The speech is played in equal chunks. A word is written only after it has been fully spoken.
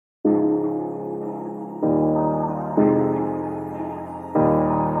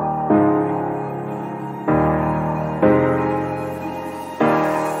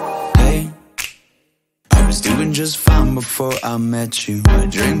doing just fine before I met you. I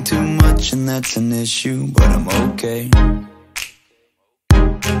drink too much and that's an issue, but I'm okay.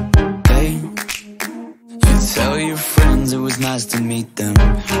 Hey, you tell your friends it was nice to meet them,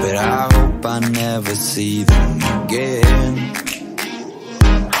 but I hope I never see them again.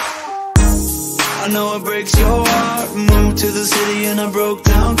 I know it breaks your heart. Moved to the city in a broke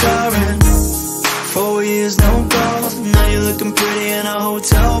down car, and 4 years no calls. Now you're looking pretty in a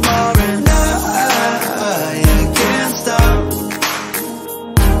hotel bar, and I can't stop.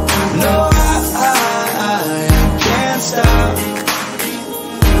 No, I can't stop.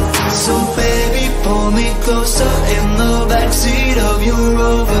 So baby, pull me closer in the backseat of your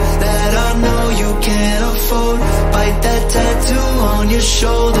Rover that I know you can't afford. Bite that tattoo on your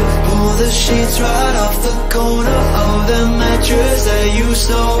shoulder. Pull the sheets right off the corner of the mattress that you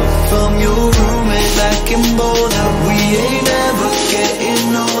stole from your roommate back in Boulder. We ain't ever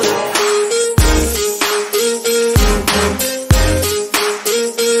getting older.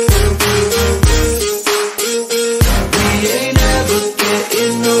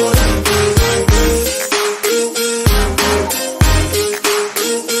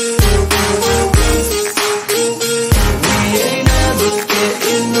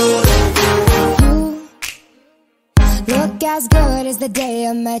 As good as the day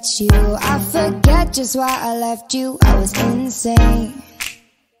I met you. I forget just why I left you. I was insane.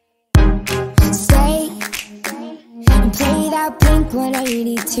 Stay and play that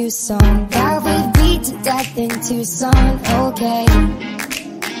Blink-182 song that we beat to death in Tucson. Okay,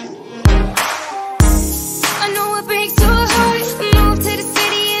 I know it breaks your heart. Moved to the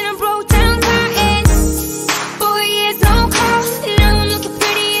city and I broke down crying. 4 years no call. Now I'm looking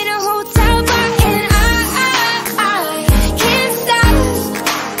pretty in a hotel bar, and I can't stop.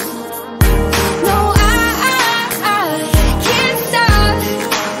 No, I can't stop.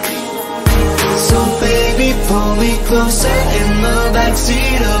 So baby, pull me closer in the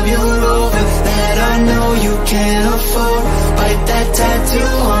backseat of your Rover that I know you can't afford. Bite that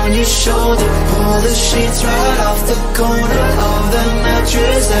tattoo on your shoulder. Pull the sheets right off the corner of the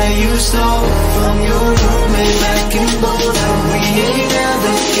mattress that you stole from your roommate back in Boulder. We ain't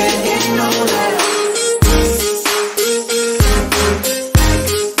ever getting older.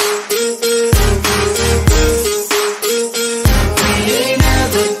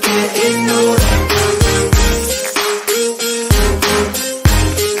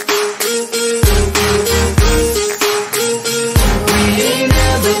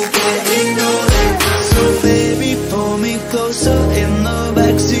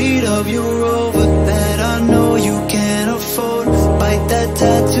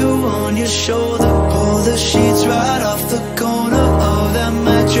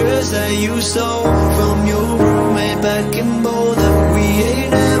 You stole from your roommate back in Boulder. We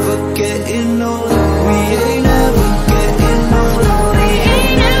ain't ever getting older. We ain't ever getting older. We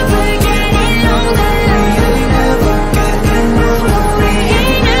ain't ever getting older. We ain't ever getting older. We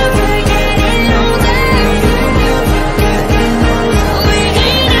ain't ever getting older. We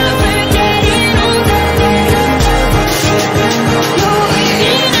ain't ever getting older. We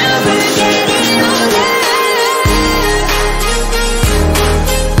ain't ever getting older.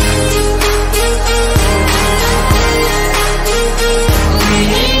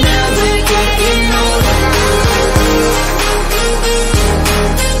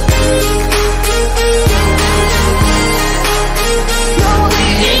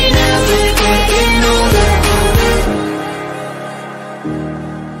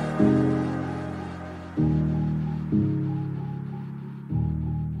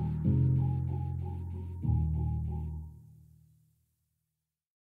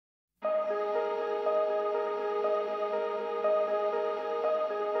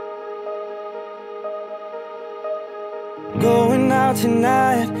 Going out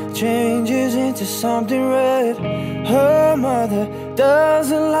tonight changes into something red. Her mother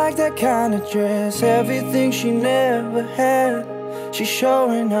doesn't like that kind of dress. Everything she never had, she's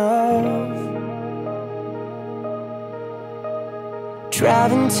showing off.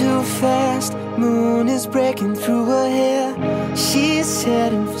 Driving too fast, moon is breaking through her hair. She's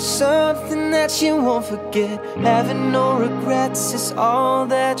heading for something that she won't forget. Having no regrets is all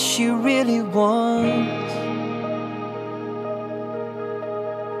that she really wants.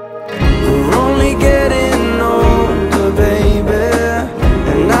 We're only getting older, baby,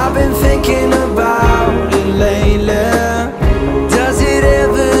 and I've been thinking about it lately. Does it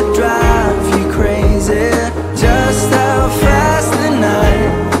ever drive you crazy? Just how fast the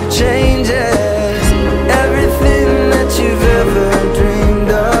night changes. Everything that you've ever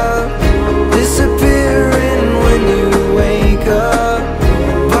dreamed of disappearing when you wake up.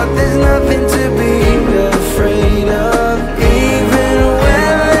 But there's nothing to be left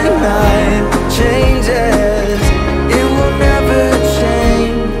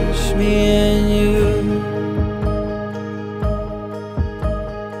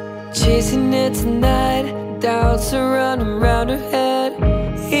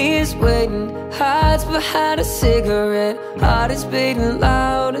is waiting, hides behind a cigarette. Heart is beating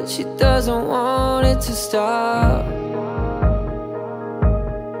loud and she doesn't want it to stop.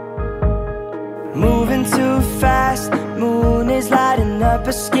 Moving too fast, moon is lighting up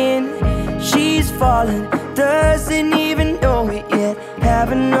her skin. She's falling, doesn't even know it yet.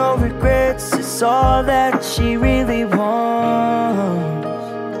 Having no regrets is all that she really wants.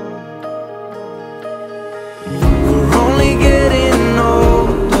 We're only getting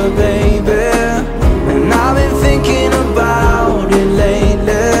older, baby, and I've been thinking about it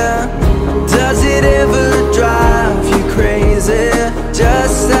lately. Does it ever drive you crazy?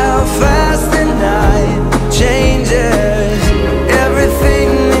 Just how fast the night changes. Everything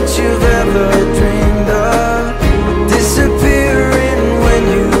that you've ever dreamed of disappearing when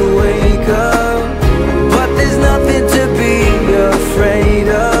you wake up. But there's nothing to be afraid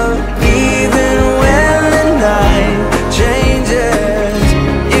of. Even when the night changes,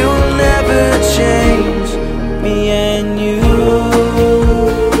 it will never change me and you.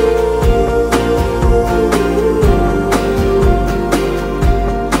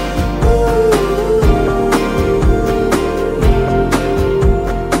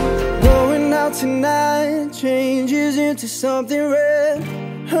 Tonight changes into something red.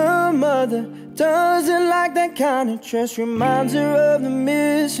 Her mother doesn't like that kind of dress. Reminds her of the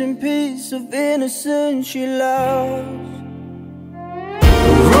missing piece of innocence she lost.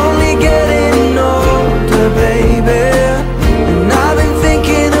 We're only getting older, baby, and I've been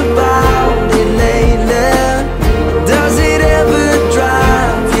thinking about it lately. Does it ever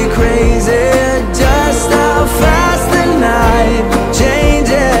drive you crazy? Just how fast the night changes.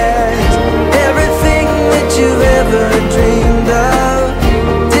 Everything that you've ever dreamed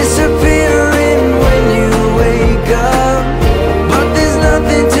of disappearing when you wake up. But there's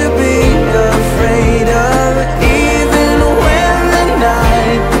nothing to be afraid of. Even when the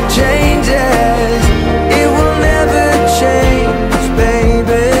night changes, it will never change,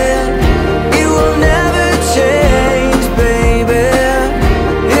 baby. It will never change, baby.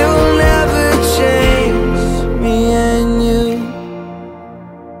 It will never change me and you.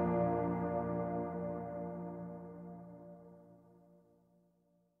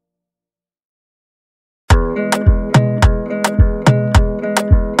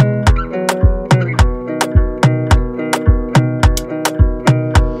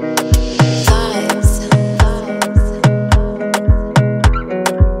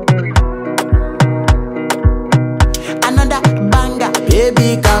 Another banger.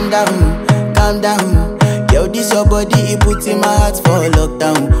 Baby, calm down, calm down. Yo, this your body, it puts in my heart for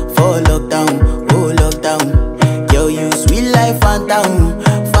lockdown, oh lockdown. Yo, you sweet life, phantom,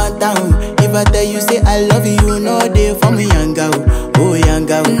 phantom. If I tell you say I love you, you know they for me, young girl, oh young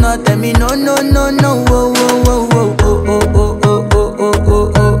girl. No, tell me no, no, no, no, oh, oh, oh, oh, oh, oh, oh, oh, oh, oh,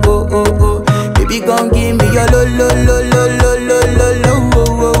 oh, oh, oh, oh, oh. Baby, gon' give me your lo, lo, lo, lo, lo, lo, lo, lo, oh,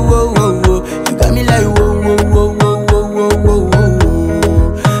 oh, oh, oh, oh. You got me like whoa, whoa, whoa, whoa, whoa, whoa, whoa,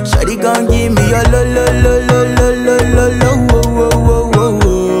 whoa. Shawty gon' give me your lo, lo, lo, lo, lo, lo, lo, lo, oh, oh, oh, oh,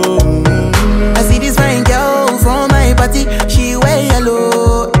 oh. I see this fine girl from my party, she wear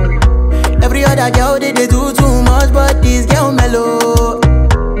yellow. Every other girl they do too much, but this girl mellow.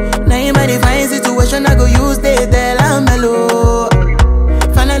 Now in my fine situation, I go use they tell I'm mellow.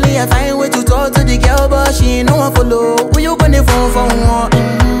 Finally I find way to talk to the girl, but she ain't no one follow. Who you gonna phone for one?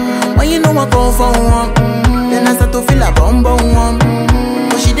 When you know I come for one, then I start to feel a bum bum one.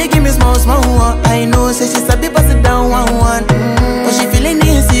 But she dey give me small small one. I know say she sabi pass it down one one. But she feeling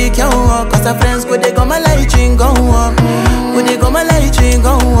insecure one, cause her friends go they go my light ring go on, go they go my light ring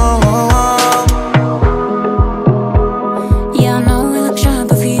go on. Yeah, I know we look shy,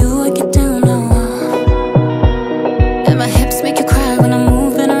 but for you I get down low. And my hips make you cry when I'm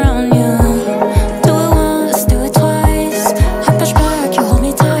moving around you. Do it once, do it twice. I push back, you hold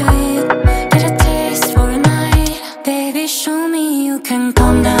me tight. Get a taste for a night. Baby, show me you can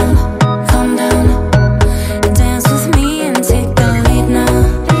calm down, calm down. Dance with me and take the lead now,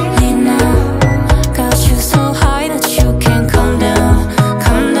 lead now. Got you so high that you can't come down,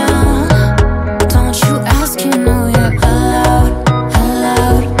 come down. Don't you ask, you know you're allowed,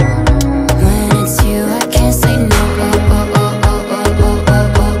 allowed. When it's you, I can't say no. Oh, oh, oh, oh, oh, oh,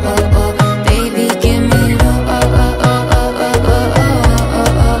 oh, oh, oh, oh. Baby, give me low. Oh, oh, oh, oh, oh, oh, oh, oh,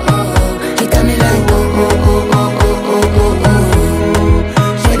 oh, oh. You got me like whoa, whoa, whoa, whoa, whoa, whoa, whoa, whoa.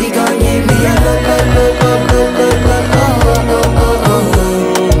 Shawty gon' give me a lo lo lo lo lo lo lo, oh, oh, oh, oh.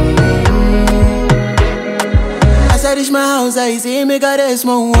 As I reach my house, I see me got a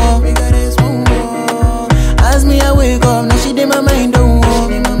small wall. As me I wake up, now she did my mind don't walk.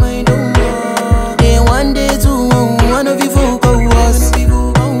 Day one, day two, one of you folk go us.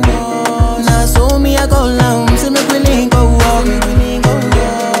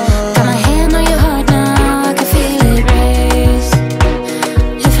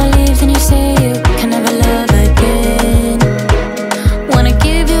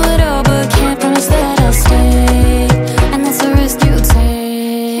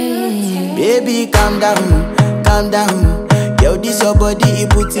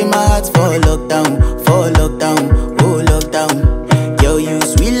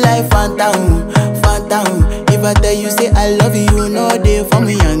 life, phantom, phantom. If I tell you say I love you, you know they for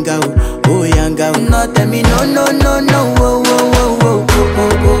me, young girl, oh young girl. No tell me no, no, no, no, oh, oh, oh, oh, oh,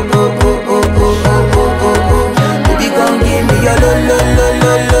 oh, oh, oh, oh, oh, oh, oh, oh, oh. Baby, come give me your lo, lo, lo,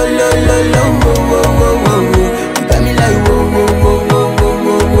 lo, lo, lo, lo, lo, oh, oh, oh, oh. You got me like whoa, whoa, whoa, whoa, whoa,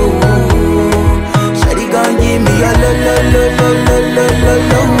 whoa, whoa, whoa. Shawty, come give me your lo, lo, lo, lo, lo, lo, lo,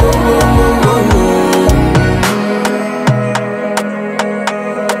 lo, oh, oh, oh, oh, oh.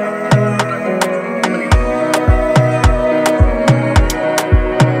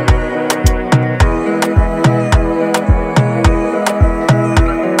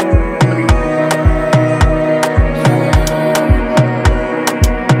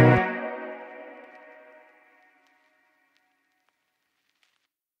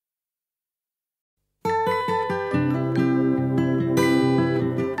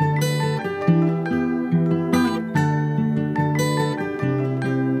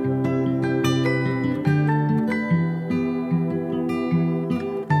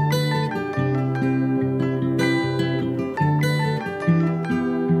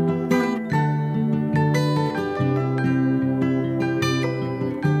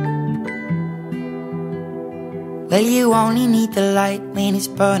 Well, you only need the light when it's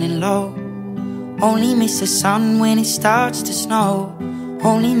burning low. Only miss the sun when it starts to snow.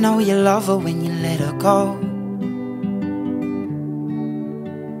 Only know you love her when you let her go.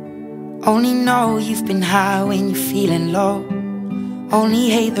 Only know you've been high when you're feeling low. Only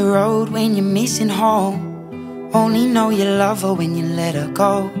hate the road when you're missing home. Only know you love her when you let her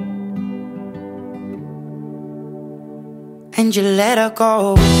go. And you let her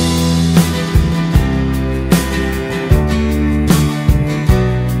go.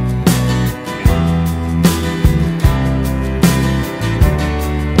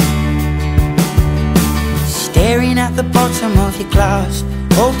 Staring at the bottom of your glass,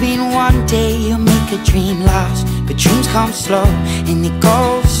 hoping one day you'll make a dream last. But dreams come slow and they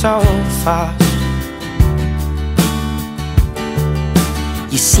go so fast.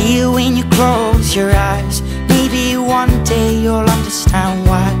 You see it when you close your eyes. Maybe one day you'll understand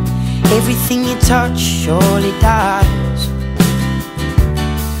why everything you touch surely dies.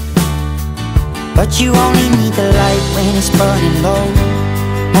 But you only need the light when it's burning low.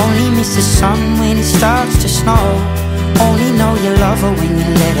 Only miss the sun when it starts to snow. Only know you love her when you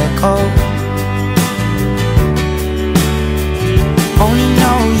let her go. Only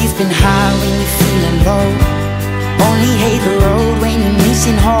know you've been high when you're feeling low. Only hate the road when you're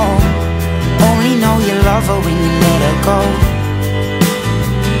missing home. Only know you love her when you let her go.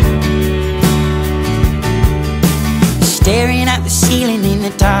 Staring at the ceiling in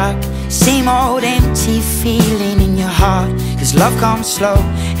the dark, same old empty feeling in your heart. Cause love comes slow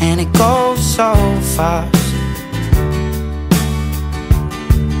and it goes so fast.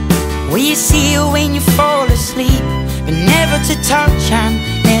 Well, you see it when you fall asleep, but never to touch and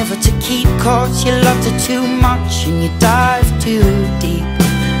never to keep. Cause you loved her too much and you dive too deep.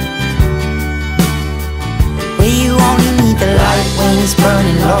 Well, you only need the light when it's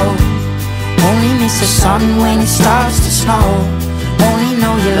burning low. Only miss the sun when it starts to snow. Only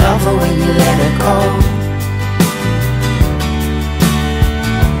know you love her when you let her go.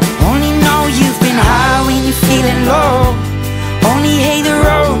 Only know you've been high when you're feeling low. Only hate the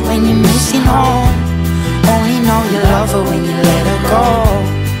road when you're missing home. Only know you love her when you let her go.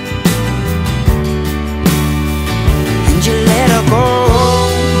 And you let her go.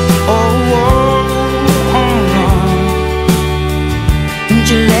 Oh, oh, oh, oh. And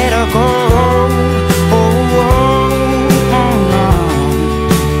you let her go.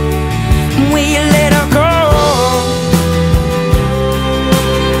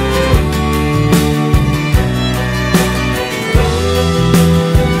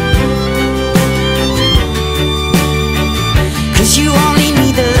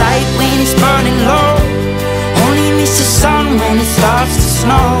 When it starts to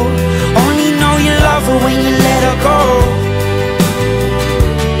snow, only know you love her when you let her go.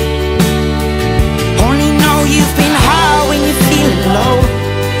 Only know you've been high when you're feeling low.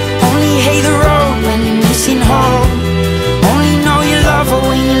 Only hate the road when you're missing home. Only know you love her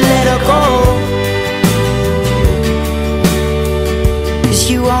when you let her go. Cause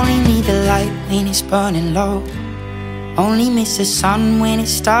you only need the light when it's burning low. Only miss the sun when it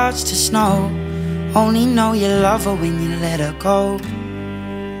starts to snow. Only know you love her when you let her go.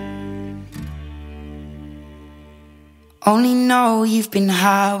 Only know you've been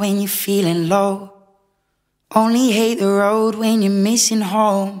high when you're feeling low. Only hate the road when you're missing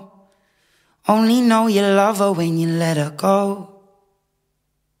home. Only know you love her when you let her go.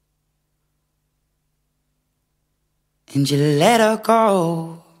 And you let her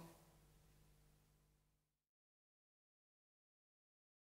go.